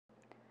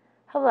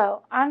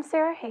Hello, I'm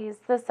Sarah Hayes,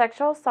 the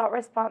Sexual Assault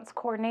Response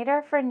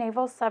Coordinator for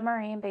Naval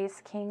Submarine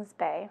Base Kings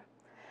Bay.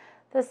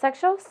 The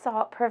Sexual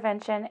Assault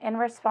Prevention and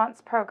Response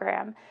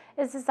Program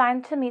is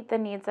designed to meet the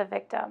needs of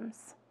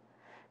victims.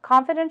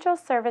 Confidential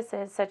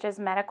services such as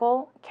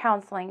medical,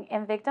 counseling,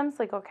 and victims'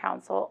 legal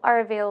counsel are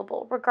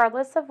available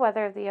regardless of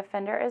whether the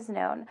offender is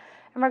known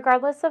and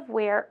regardless of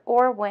where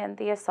or when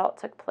the assault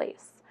took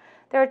place.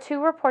 There are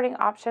two reporting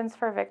options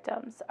for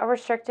victims, a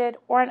restricted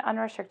or an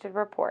unrestricted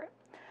report.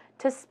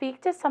 To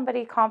speak to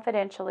somebody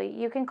confidentially,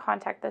 you can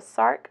contact the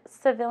SARC,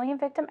 Civilian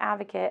Victim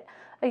Advocate,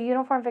 a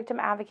Uniform Victim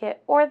Advocate,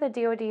 or the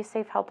DoD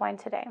Safe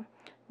Helpline today.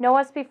 Know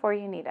us before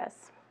you need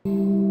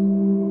us.